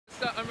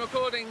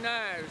recording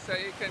now, so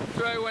you can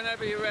throw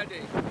whenever you're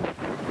ready.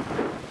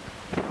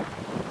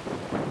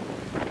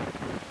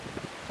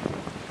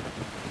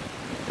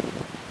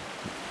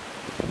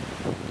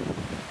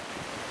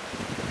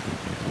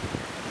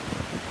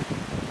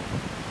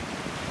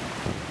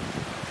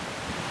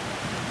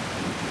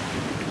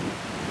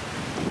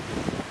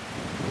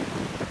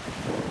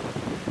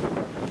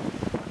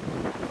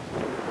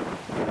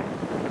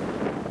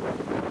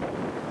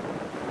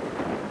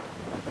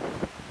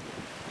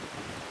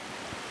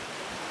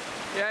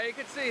 Yeah, you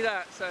could see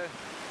that, so...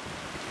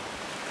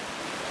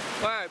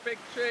 Wow, big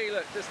tree,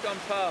 look, just gone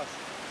past.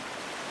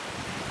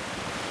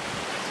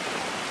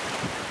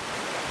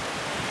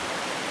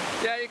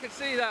 Yeah, you could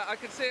see that. I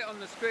could see it on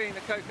the screen,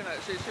 the coconut,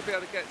 so you should be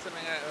able to get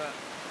something out of that.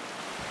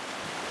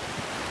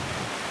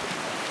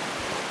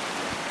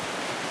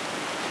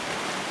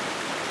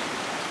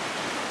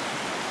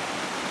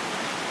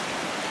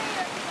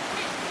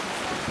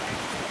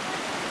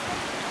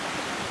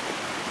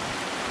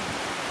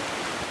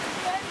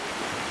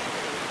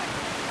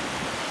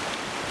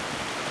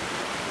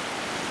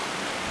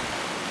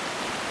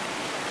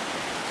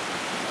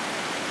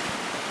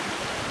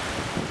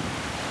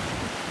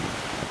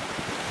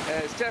 Yeah,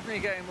 it's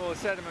definitely getting more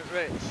sediment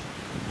rich.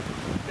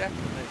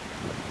 Definitely.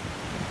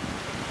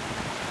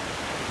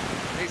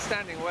 These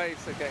standing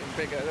waves are getting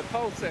bigger. They're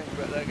pulsing,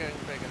 but they're getting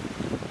bigger.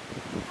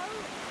 How do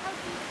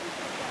you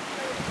people get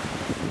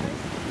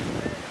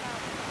heard about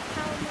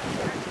how much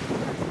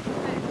actually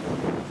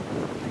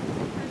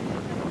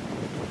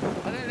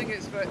I don't think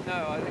it's very,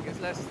 no, I think it's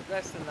less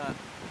than that.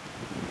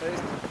 But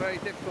it's very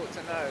difficult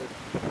to know.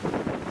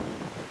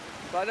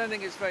 But I don't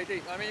think it's very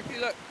deep. I mean, if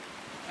you look,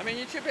 I mean,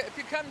 you should be, if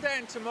you come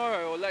down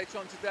tomorrow or later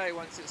on today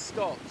once it's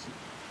stopped,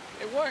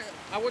 it won't,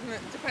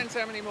 it depends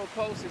how many more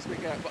pulses we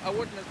get, but I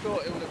wouldn't have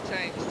thought it would have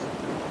changed.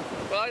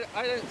 But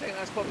I don't think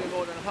that's probably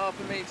more than half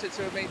a metre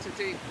to a metre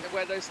deep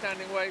where those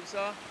standing waves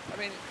are. I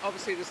mean,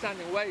 obviously the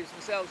standing waves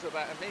themselves are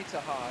about a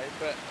metre high,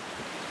 but